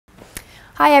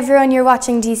Hi everyone, you're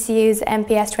watching DCU's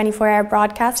MPS 24-hour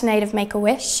broadcast, Night of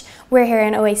Make-A-Wish. We're here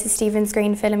in Oasis Stephen's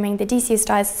Green filming the DCU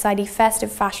Style Society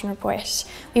Festive Fashion Report.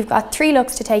 We've got 3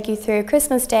 looks to take you through: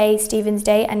 Christmas Day, Stephen's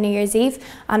Day and New Year's Eve,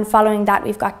 and following that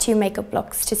we've got 2 makeup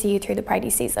looks to see you through the party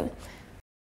season.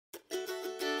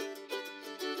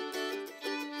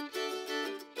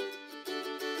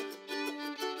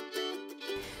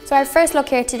 So our first look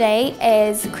here today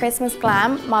is Christmas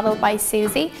Glam, modelled by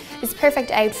Susie. It's a perfect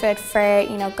outfit for,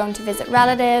 going to visit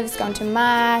relatives, going to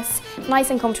mass,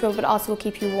 nice and comfortable but also will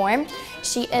keep you warm.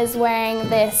 She is wearing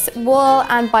this wool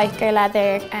and biker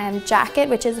leather jacket,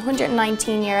 which is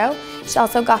 €119. She's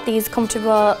also got these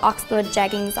comfortable oxblood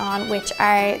jeggings on, which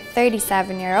are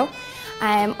 €37.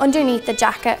 Underneath the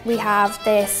jacket we have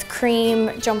this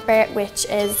cream jumper, which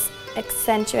is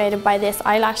accentuated by this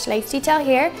eyelash lace detail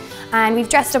here, and we've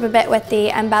dressed up a bit with the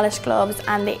embellished gloves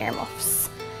and the earmuffs.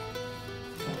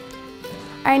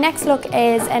 Our next look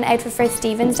is an outfit for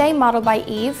Stephen's Day, modelled by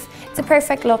Eve. It's a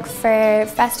perfect look for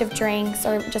festive drinks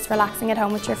or just relaxing at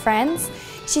home with your friends.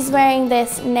 She's wearing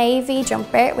this navy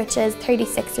jumper, which is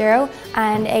 €36,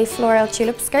 and a floral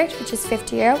tulip skirt, which is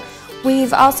 €50.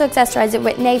 We've also accessorised it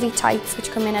with navy tights,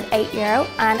 which come in at €8,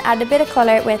 and add a bit of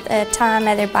colour with a tan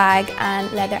leather bag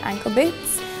and leather ankle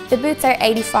boots. The boots are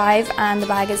 €85 and the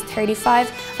bag is €35,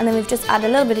 and then we've just added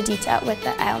a little bit of detail with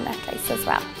the owl necklace as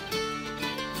well.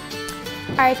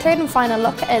 Our third and final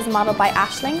look is modelled by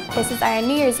Aisling. This is our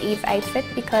New Year's Eve outfit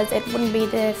because it wouldn't be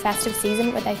the festive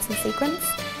season without some sequins.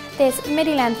 This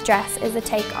midi-length dress is a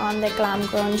take on the glam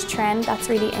grunge trend that's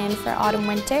really in for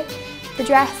autumn-winter. The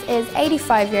dress is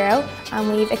 €85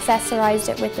 and we've accessorised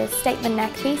it with this statement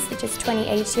neck piece, which is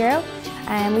 €28.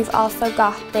 And we've also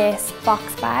got this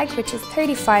box bag, which is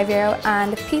 €35,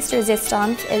 and the piece de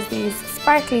resistance is these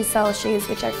sparkly sole shoes,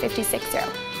 which are €56.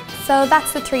 So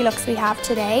that's the 3 looks we have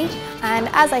today, and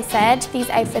as I said, these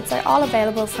outfits are all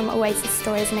available from Oasis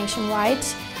stores nationwide,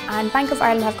 and Bank of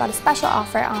Ireland have got a special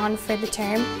offer on for the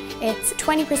term. It's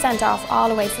 20% off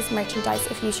all Oasis merchandise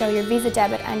if you show your Visa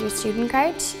debit and your student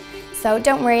card. So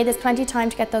don't worry, there's plenty of time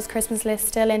to get those Christmas lists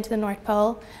still into the North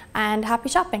Pole, and happy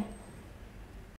shopping!